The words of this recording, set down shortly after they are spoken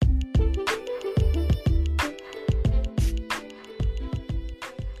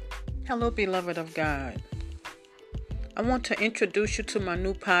Hello, beloved of God. I want to introduce you to my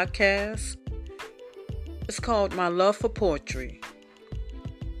new podcast. It's called My Love for Poetry.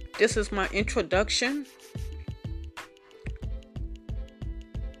 This is my introduction.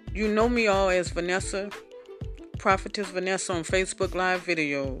 You know me all as Vanessa, Prophetess Vanessa on Facebook Live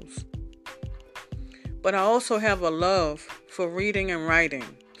videos. But I also have a love for reading and writing.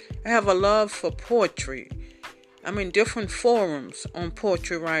 I have a love for poetry. I'm in different forums on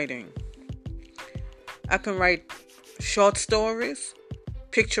poetry writing. I can write short stories,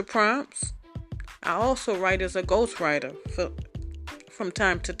 picture prompts. I also write as a ghostwriter from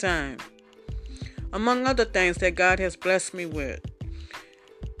time to time, among other things that God has blessed me with.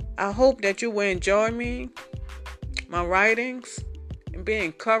 I hope that you will enjoy me, my writings, and be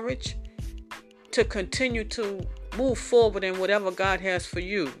encouraged to continue to move forward in whatever God has for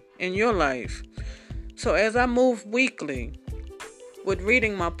you in your life. So as I move weekly with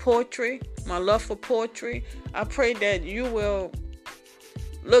reading my poetry, my love for poetry, I pray that you will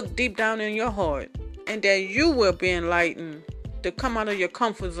look deep down in your heart and that you will be enlightened to come out of your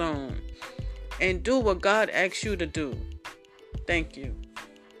comfort zone and do what God asks you to do. Thank you.